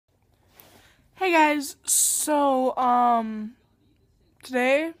Hey guys,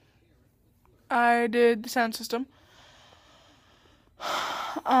 today I did the sound system.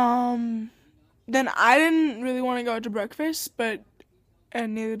 Um, then I didn't really want to go out to breakfast,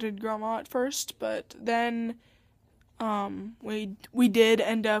 and neither did Grandma at first, but then, we did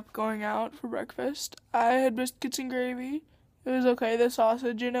end up going out for breakfast. I had biscuits and gravy. It was okay. The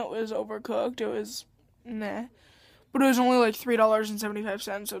sausage in it was overcooked. It was, nah. But it was only like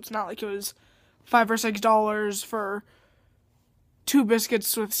 $3.75, so it's not like it was $5 or $6 for two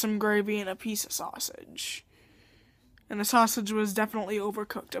biscuits with some gravy and a piece of sausage. And the sausage was definitely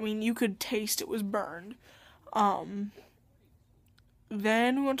overcooked. I mean, you could taste it was burned. Um,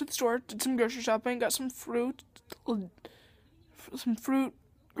 then we went to the store, did some grocery shopping, got some fruit,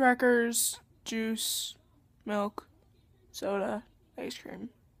 crackers, juice, milk, soda, ice cream,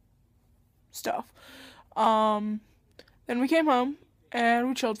 stuff. Um, then we came home and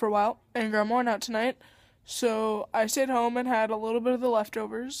we chilled for a while, and Grandma went out tonight. So I stayed home and had a little bit of the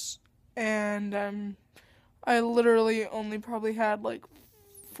leftovers, and I literally only probably had like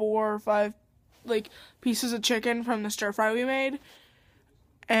 4 or 5 like pieces of chicken from the stir fry we made,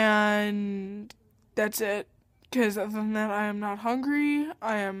 and that's it. Because other than that, I am not hungry.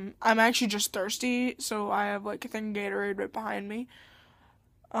 I'm actually just thirsty, so I have like a thing of Gatorade right behind me.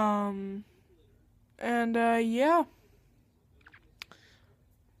 Um, and yeah.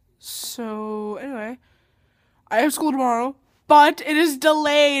 So anyway, I have school tomorrow, but it is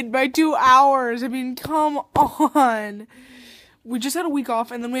delayed by 2 hours. I mean, come on. We just had a week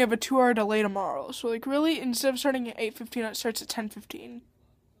off, and then we have a 2 hour delay tomorrow. So, like, really, instead of starting at 8:15, it starts at 10:15.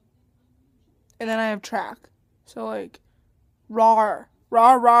 And then I have track. So, like, rawr.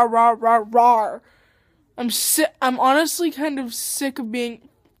 Rawr, rawr, rawr, rawr, rawr. I'm honestly kind of sick of being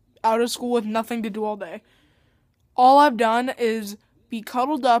out of school with nothing to do all day. All I've done is be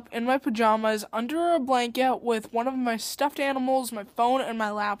cuddled up in my pajamas under a blanket with one of my stuffed animals, my phone, and my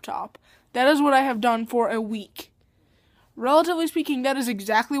laptop. That is what I have done for a week. Relatively speaking, that is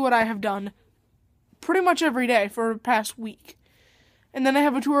exactly what I have done pretty much every day for the past week. And then I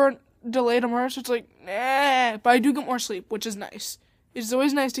have a 2 hour delay tomorrow, so it's like, nah. But I do get more sleep, which is nice. It's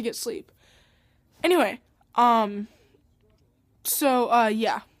always nice to get sleep. Anyway, yeah.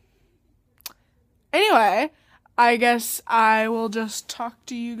 Anyway, I guess I will just talk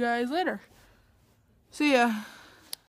to you guys later. See ya.